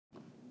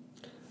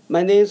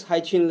My name is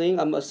Haiqing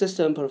Lin. I'm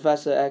assistant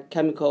professor at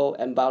Chemical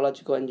and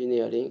Biological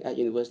Engineering at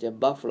University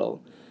of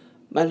Buffalo.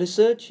 My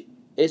research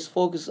is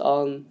focused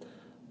on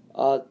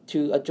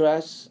to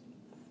address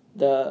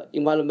the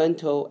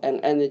environmental and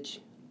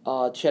energy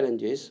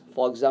challenges.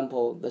 For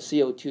example, the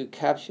CO2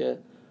 capture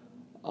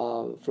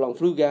from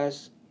flue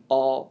gas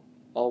or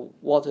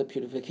water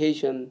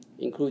purification,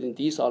 including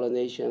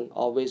desalination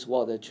or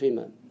wastewater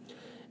treatment.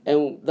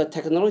 And the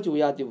technology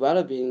we are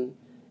developing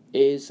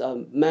is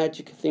a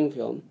magic thin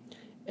film,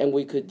 and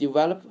we could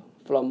develop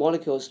from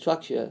molecule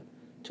structure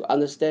to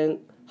understand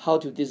how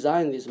to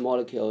design these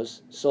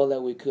molecules so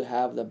that we could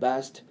have the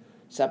best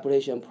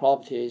separation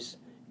properties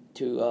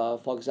to,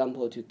 for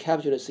example, to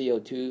capture the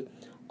CO2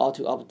 or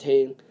to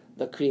obtain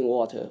the clean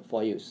water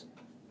for use.